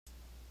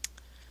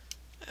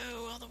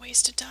all the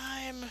wasted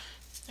time.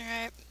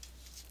 Alright.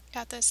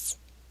 Got this.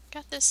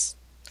 Got this.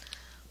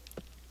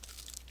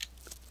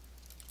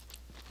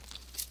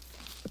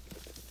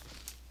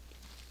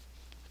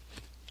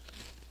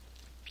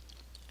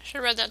 I should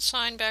have read that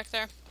sign back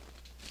there.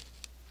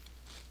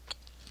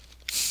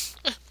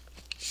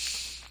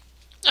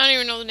 I don't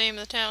even know the name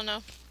of the town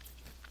now.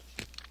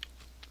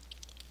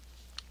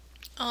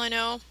 All I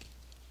know...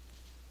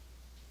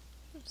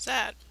 What's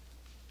that?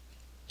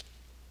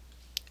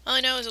 All I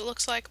know is it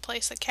looks like a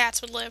place that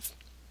cats would live.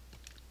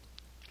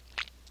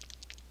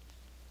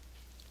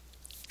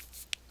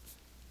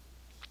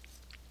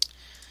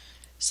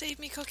 Save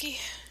me, Cookie.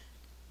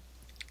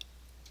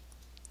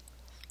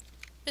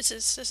 This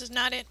is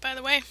not it, by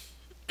the way.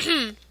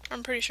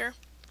 I'm pretty sure.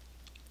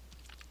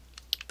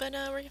 But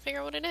we're gonna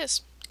figure out what it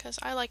is, because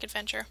I like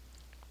adventure.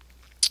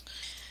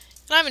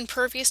 And I'm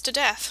impervious to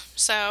death,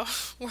 so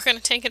we're gonna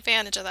take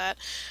advantage of that.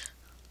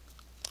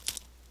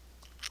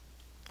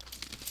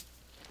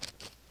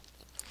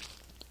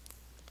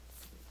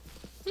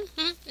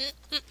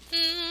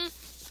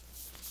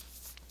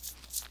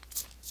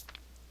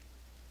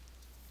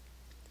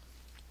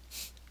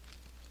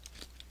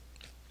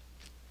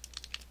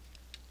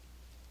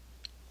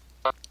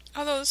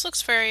 Although this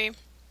looks very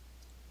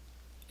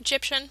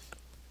Egyptian.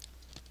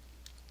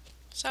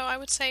 So I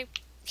would say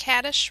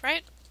caddish,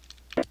 right?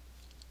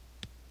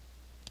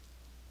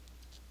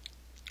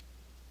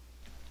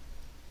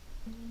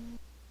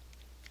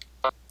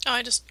 Oh,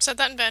 I just said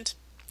that in vent.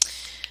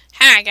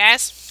 Hi,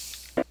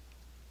 guys.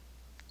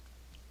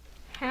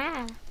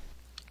 Hi.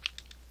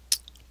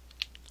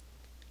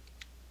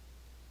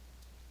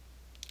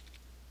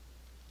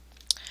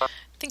 I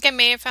think I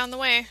may have found the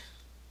way.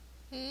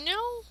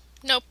 No?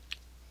 Nope.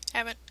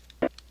 Haven't.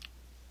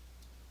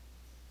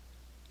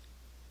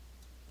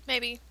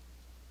 Maybe.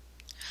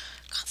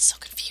 God, it's so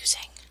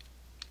confusing.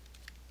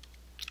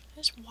 I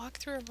just walk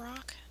through a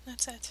rock, and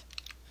that's it.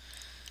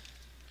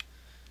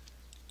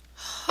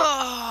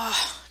 Oh,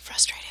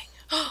 frustrating.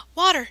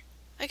 Water!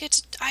 I get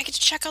to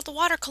check out the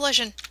water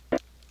collision.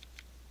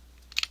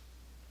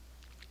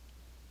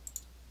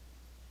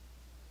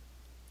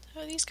 Who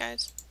are these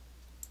guys?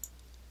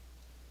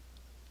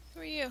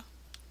 Who are you?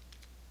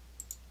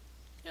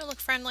 You don't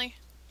look friendly.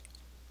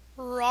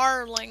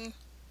 Rarling.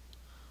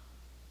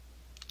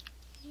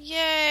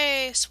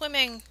 Yay!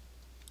 Swimming.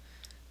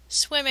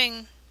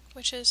 Swimming,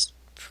 which is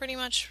pretty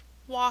much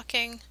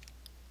walking.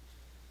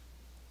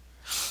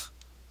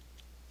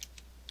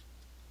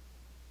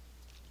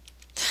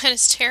 That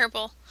is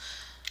terrible.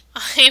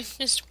 I am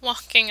just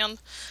walking on...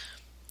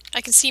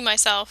 I can see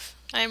myself.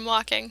 I am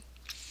walking.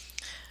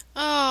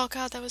 Oh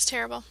god, that was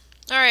terrible.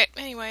 Alright,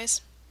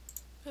 anyways.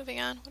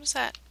 Moving on. What is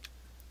that?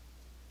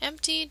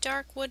 Empty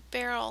dark wood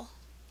barrel.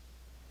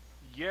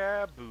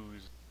 Yeah,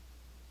 booze.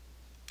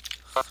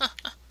 Well,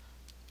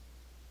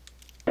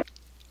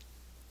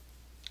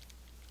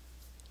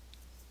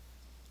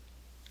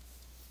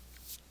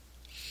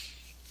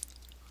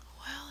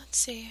 let's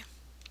see.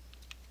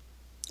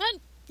 That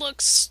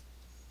looks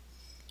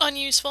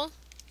unuseful.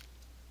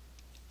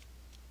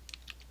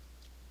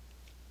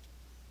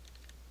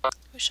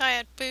 Wish I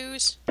had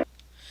booze.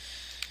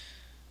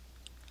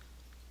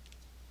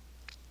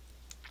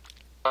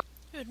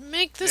 It would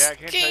make this Yeah, I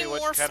can't tell game you more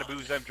what kind fun. of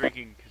booze I'm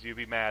drinking, because you'd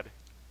be mad.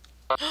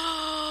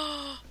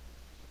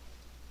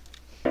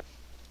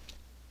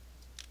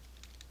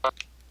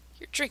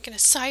 You're drinking a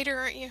cider,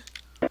 aren't you?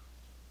 What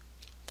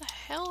the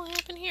hell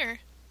happened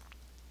here?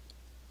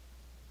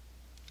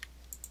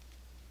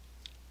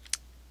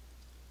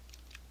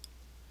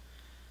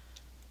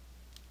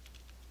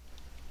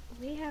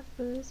 We have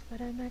booze, but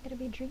I'm not going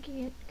to be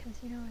drinking it because,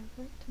 you know,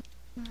 I work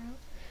tomorrow.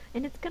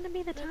 And it's going to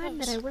be the time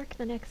that I work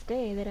the next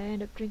day that I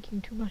end up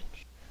drinking too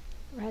much.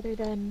 Rather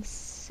than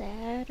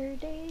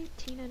Saturday,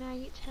 Tina and I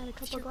each had a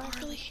couple glasses.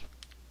 Barley.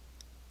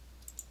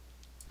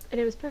 And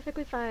it was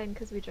perfectly fine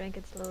because we drank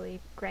it slowly.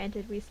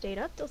 Granted, we stayed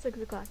up till 6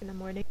 o'clock in the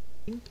morning.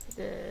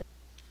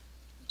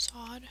 It's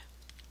odd.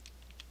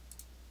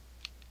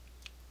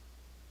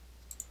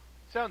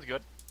 Sounds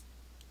good.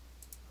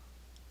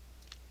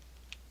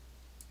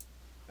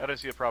 I don't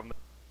see a problem.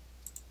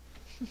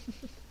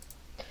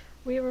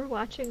 We were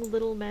watching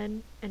Little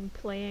Men and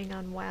playing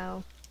on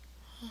WoW.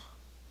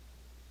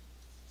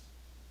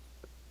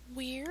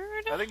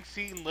 Weird? I think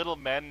seeing little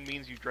men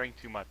means you drank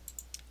too much.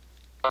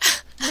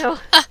 No.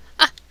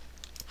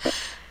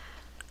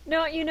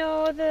 No, you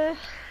know the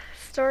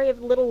story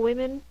of Little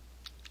Women?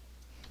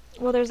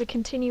 Well, there's a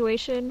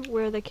continuation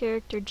where the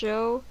character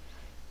Joe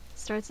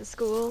starts at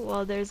school.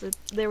 Well, there was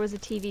a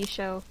TV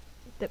show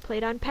that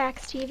played on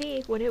PAX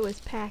TV when it was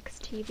PAX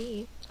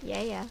TV.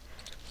 Yeah.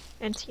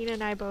 And Tina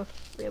and I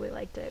both really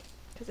liked it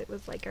because it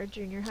was like our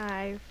junior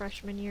high,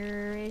 freshman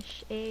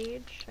year-ish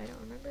age. I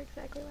don't remember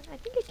exactly when. I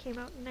think it came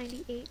out in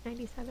 98,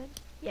 97.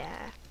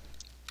 Yeah.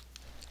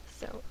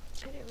 So,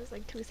 and it was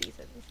like 2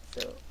 seasons.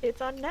 So,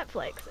 it's on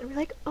Netflix. And we're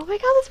like, oh my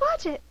god, let's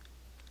watch it!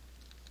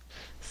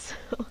 So,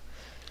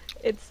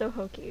 it's so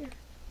hokey,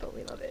 but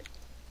we love it.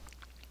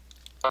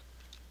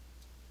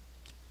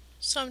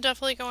 So I'm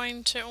definitely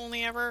going to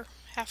only ever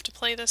have to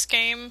play this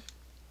game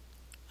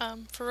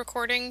for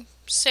recording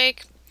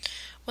sake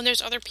when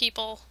there's other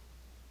people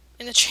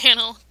in the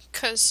channel,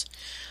 because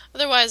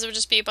otherwise it would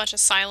just be a bunch of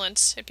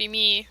silence. It'd be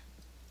me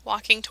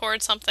walking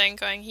towards something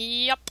going,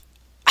 yup.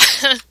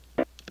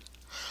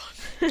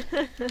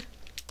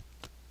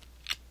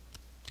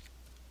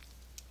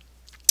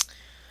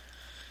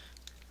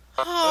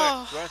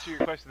 Okay, to answer your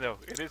question though,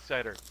 it is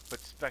cider, but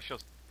special.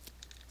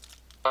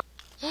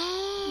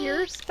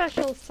 Your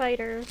special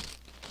cider.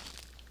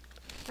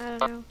 I don't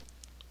know.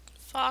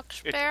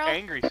 Fox It's barrel?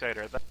 angry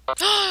cider.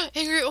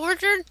 Angry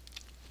Orchard?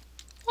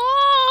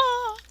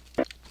 Oh!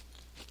 I've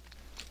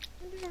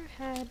never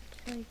had,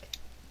 like,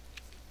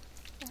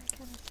 that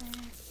kind of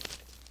cider.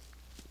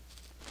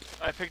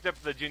 I picked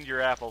up the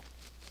ginger apple.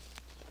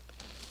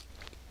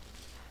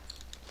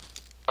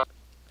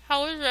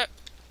 How is it?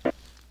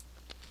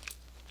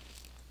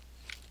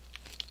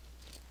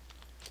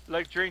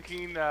 Like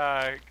drinking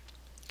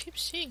Keep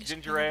seeing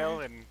ginger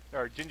ale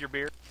or ginger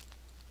beer.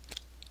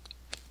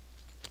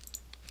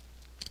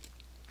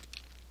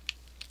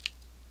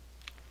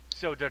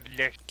 So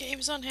delicious.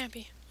 Game's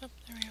unhappy. Oh,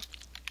 there we go.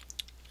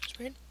 That's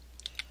weird.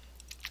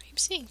 I keep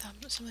seeing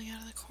something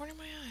out of the corner of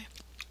my eye.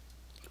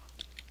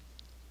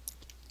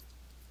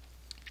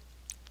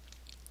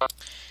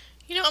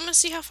 You know, I'm gonna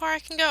see how far I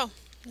can go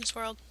in this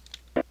world.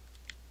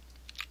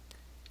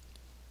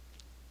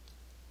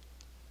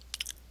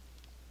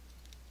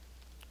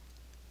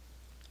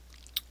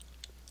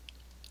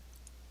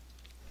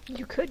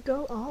 You could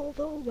go all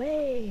the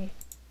way.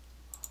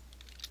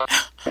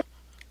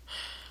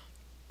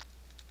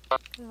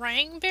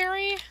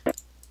 Rangberry?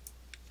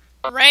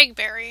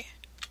 Ragberry.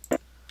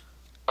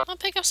 I'll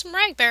pick up some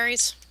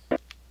ragberries.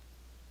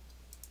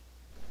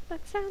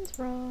 That sounds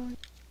wrong.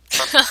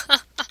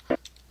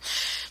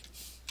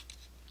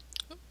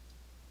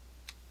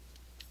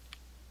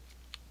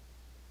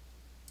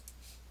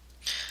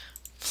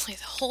 Play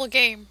the whole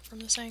game from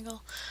this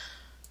angle.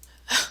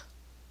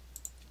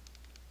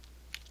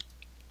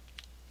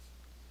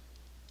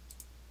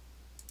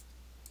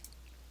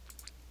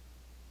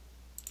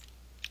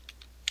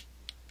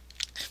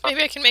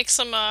 Maybe I can make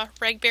some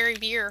ragberry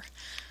beer.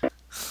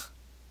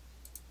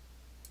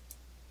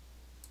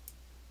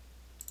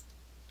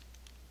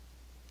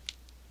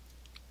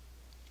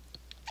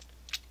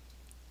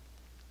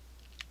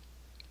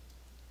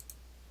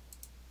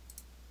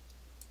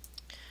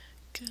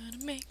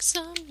 Gonna make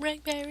some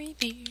ragberry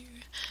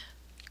beer.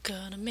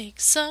 Gonna make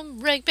some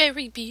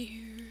ragberry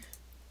beer.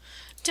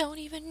 Don't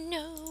even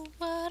know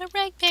what a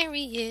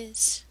ragberry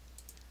is.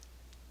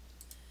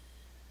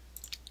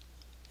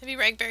 Maybe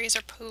ragberries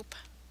are poop.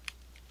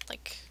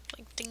 Like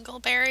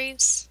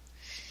dingleberries.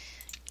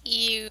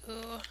 Ew.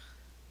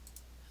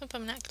 Hope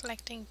I'm not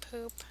collecting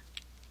poop.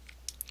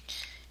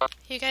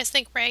 You guys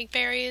think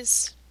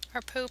ragberries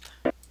are poop?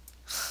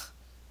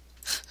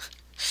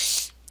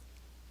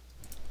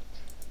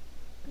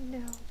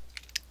 No.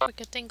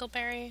 Like a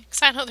dingleberry?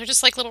 Because I know they're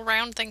just like little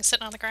round things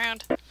sitting on the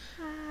ground.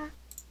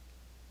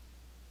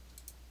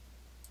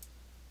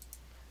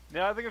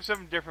 No, I think of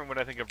something different when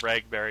I think of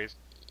ragberries.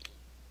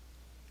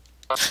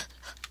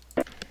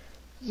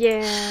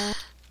 Yeah.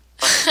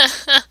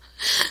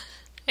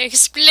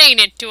 Explain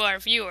it to our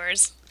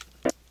viewers.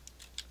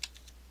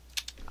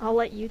 I'll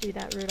let you do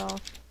that,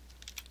 Rudolph.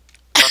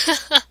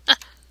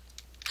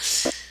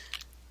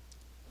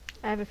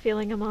 I have a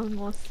feeling I'm on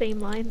the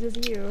same lines as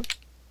you.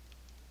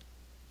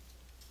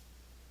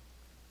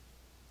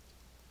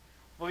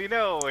 Well, you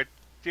know, it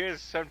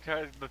is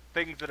sometimes the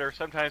things that are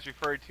sometimes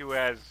referred to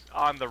as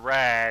on the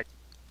rag.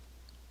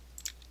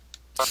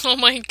 Oh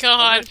my I'm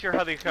god. not sure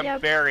how they become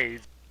Yep.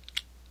 berries.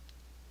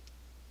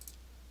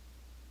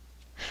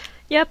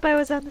 Yep, I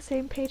was on the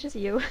same page as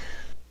you.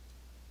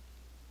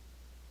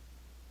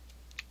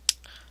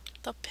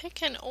 The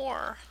pick and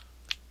ore.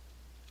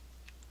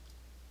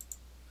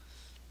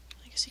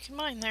 I guess you can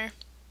mine there.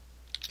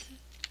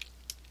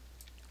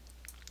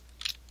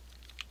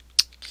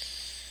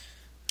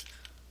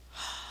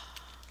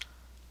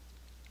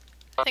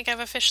 I think I've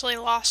officially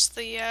lost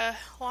the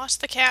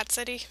cat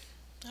city.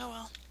 Oh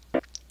well.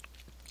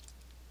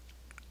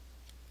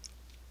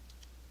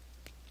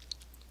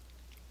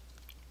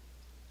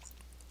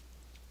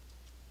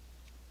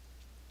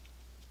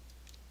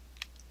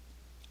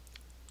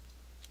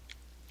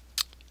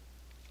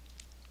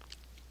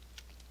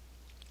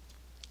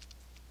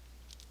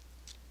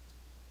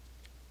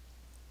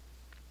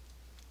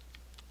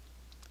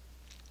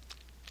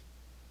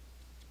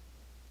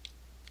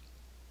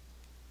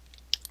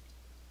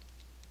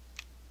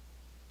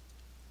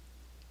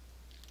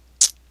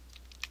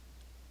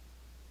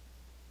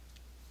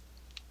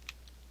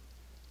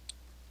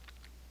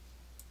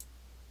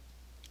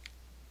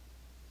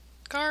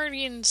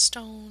 Guardian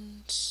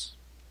stones.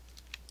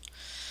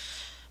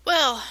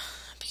 Well,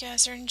 hope you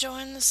guys are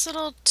enjoying this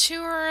little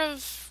tour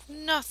of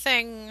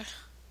nothing.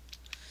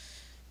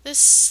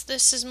 This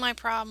is my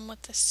problem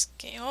with this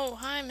game. Oh,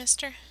 hi,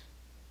 mister.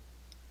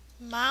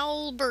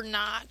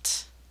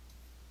 Malbernot.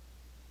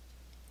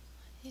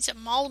 He's a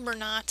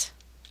Malbernot.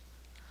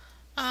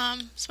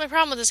 So my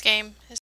problem with this game is